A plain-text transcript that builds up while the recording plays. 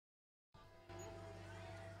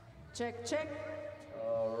Check, check.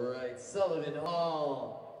 All right, Sullivan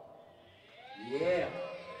Hall. Yeah.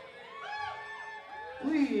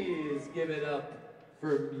 Please give it up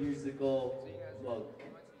for Musical Monk.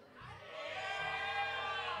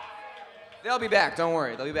 They'll be back, don't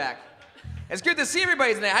worry, they'll be back. It's good to see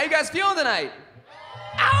everybody tonight. How you guys feeling tonight?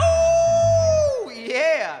 Ow!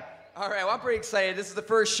 Yeah! All right, well, I'm pretty excited. This is the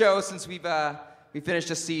first show since we finished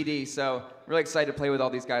a CD, so I'm really excited to play with all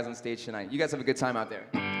these guys on stage tonight. You guys have a good time out there.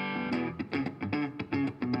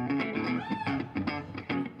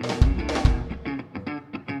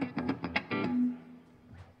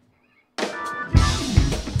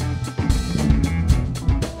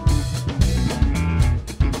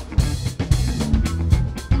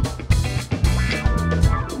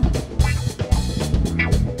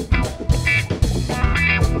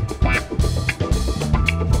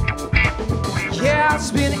 It's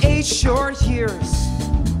been 8 short years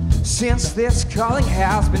since this calling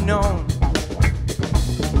has been known.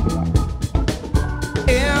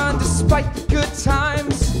 And despite the good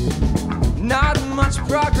times, not much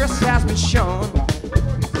progress has been shown.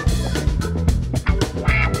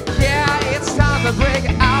 Yeah, it's time to break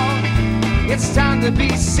out, it's time to be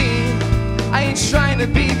seen. I ain't trying to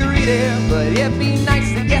be greedy, but it'd be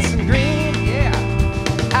nice to get some green, yeah,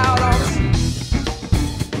 out on the sea.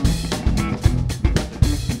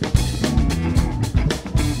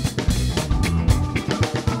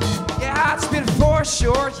 It's been 4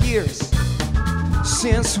 short years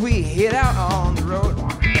since we hit out on the road.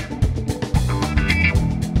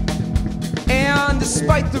 And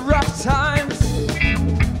despite the rough times,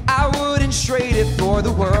 I wouldn't trade it for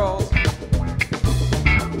the world.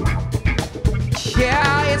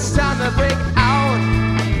 Yeah, it's time to break out,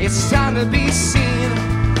 it's time to be seen.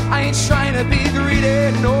 I ain't trying to be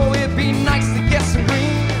greedy, no, it'd be nice to get some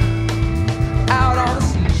green out on the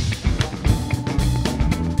sea.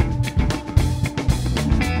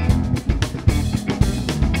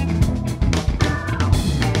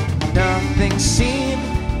 Nothing seen,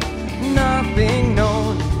 nothing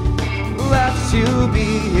known, left to be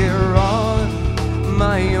here on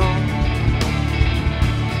my own.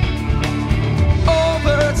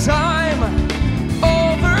 Overtime,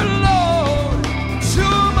 overload,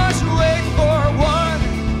 too much weight for one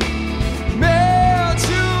man to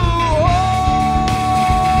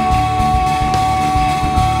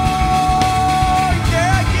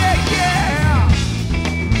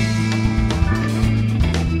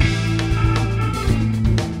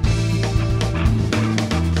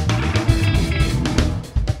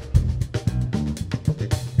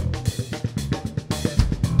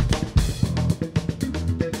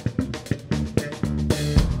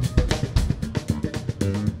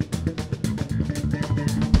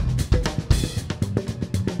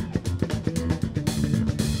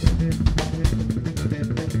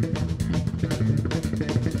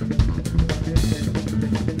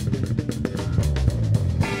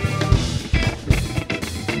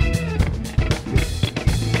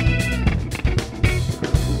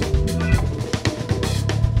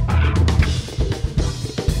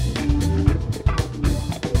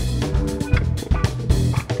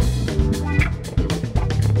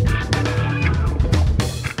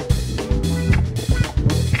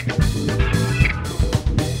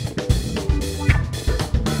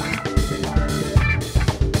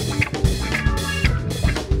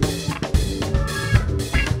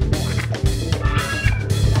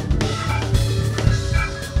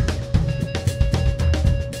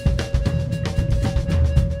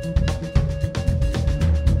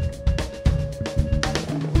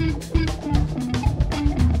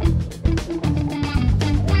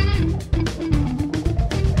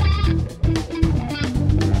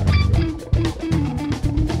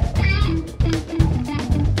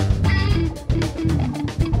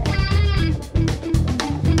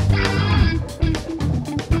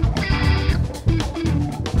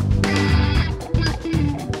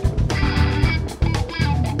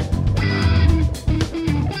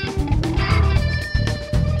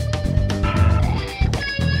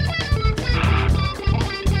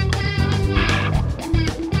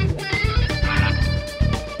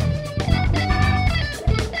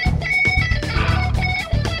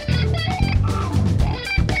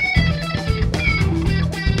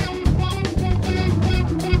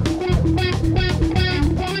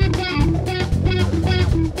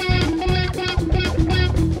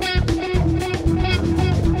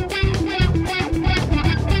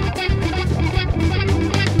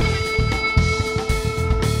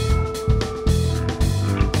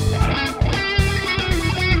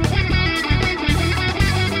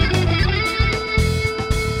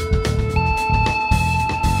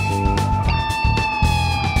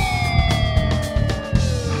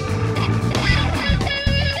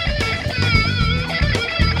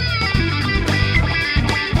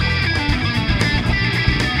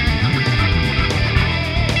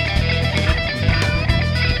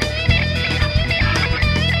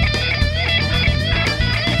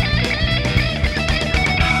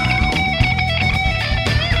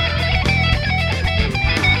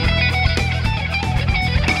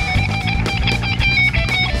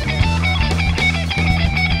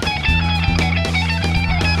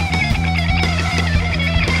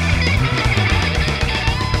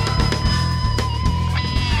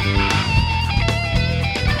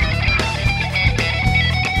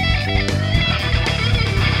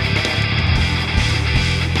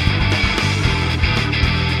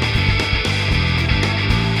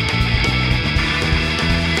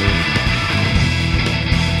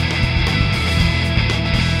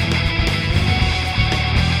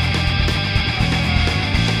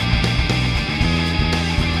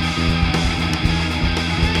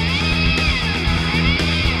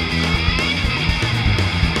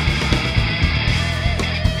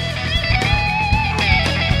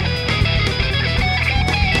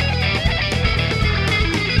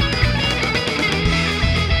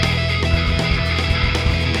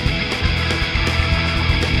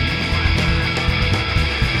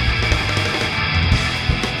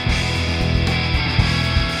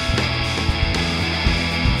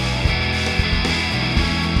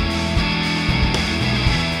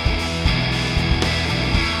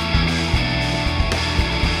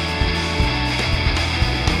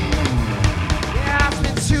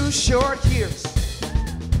years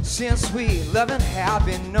since we love and have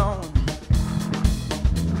been known.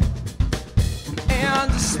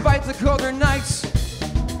 And despite the colder nights,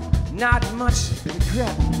 not much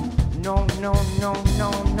regret. No, no, no,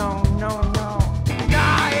 no, no, no, no.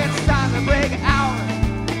 Nah, it's time to break out.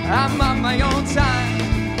 I'm on my own time.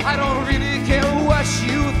 I don't really care what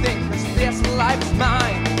you think, 'cause this life's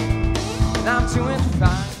mine, and I'm doing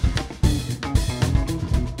fine.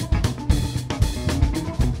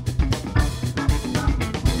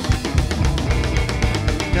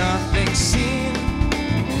 Nothing seen,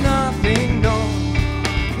 nothing known,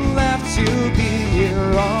 left to be here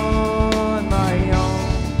on my own.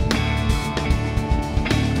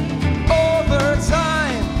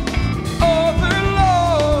 Overtime,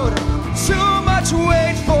 overload, too much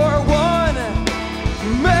weight for one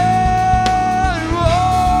man roll.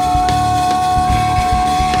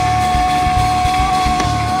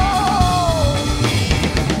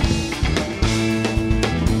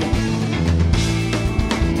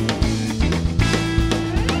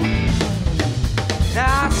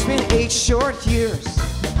 Now it's been 8 short years.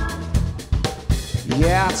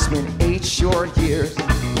 Yeah, it's been 8 short years.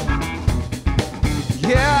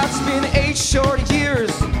 Yeah, it's been 8 short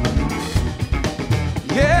years.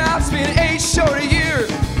 Yeah, it's been 8 short years.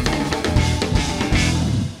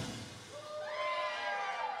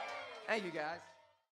 Thank you, guys.